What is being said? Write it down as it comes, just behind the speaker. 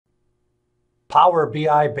Power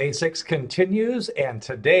BI Basics continues, and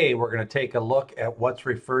today we're going to take a look at what's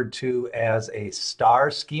referred to as a star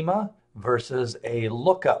schema versus a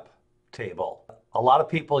lookup table. A lot of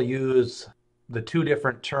people use the two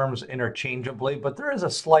different terms interchangeably, but there is a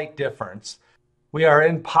slight difference. We are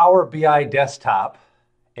in Power BI Desktop,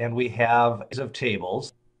 and we have of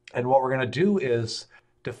tables, and what we're going to do is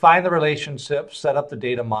define the relationships, set up the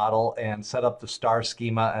data model, and set up the star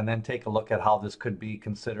schema, and then take a look at how this could be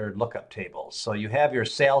considered lookup tables. So you have your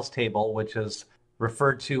sales table, which is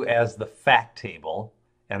referred to as the fact table,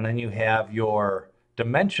 and then you have your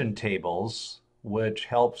dimension tables, which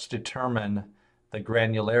helps determine the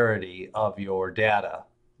granularity of your data.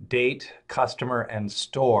 Date, customer, and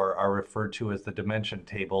store are referred to as the dimension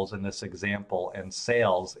tables in this example, and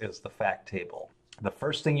sales is the fact table. The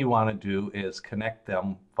first thing you want to do is connect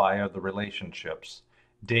them via the relationships.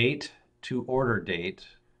 Date to order date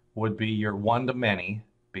would be your one-to-many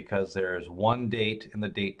because there's one date in the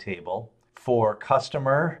date table. For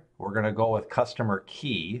customer, we're going to go with customer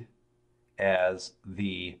key as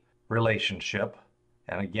the relationship.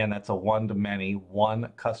 And again, that's a one-to-many,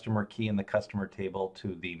 one customer key in the customer table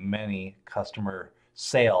to the many customer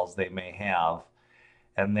sales they may have.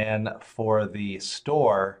 And then for the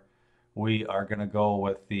store, we are going to go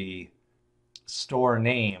with the store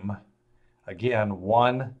name, again,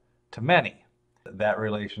 one to many. That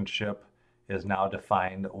relationship is now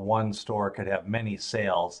defined. One store could have many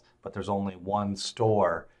sales, but there's only one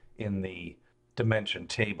store in the dimension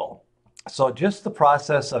table. So just the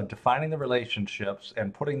process of defining the relationships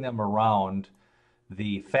and putting them around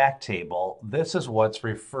the fact table, this is what's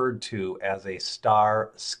referred to as a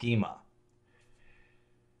star schema.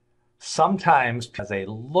 Sometimes as a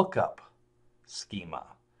lookup schema.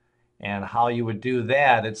 And how you would do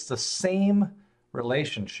that, it's the same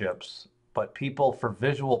relationships, but people for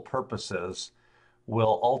visual purposes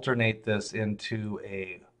will alternate this into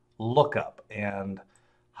a lookup. And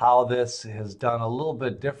how this is done a little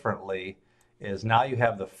bit differently is now you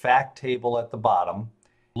have the fact table at the bottom,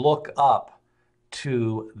 look up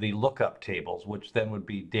to the lookup tables, which then would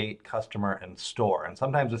be date, customer, and store. And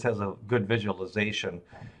sometimes this has a good visualization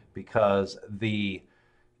because the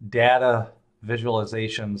data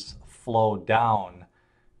visualizations flow down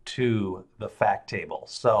to the fact table.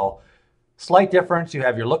 So slight difference, you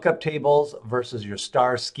have your lookup tables versus your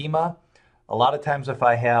star schema. A lot of times if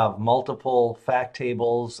I have multiple fact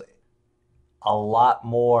tables, a lot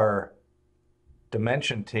more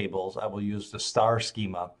dimension tables, I will use the star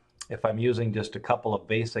schema. If I'm using just a couple of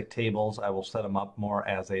basic tables, I will set them up more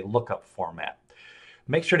as a lookup format.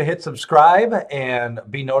 Make sure to hit subscribe and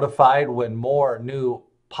be notified when more new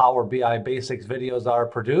Power BI Basics videos are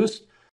produced.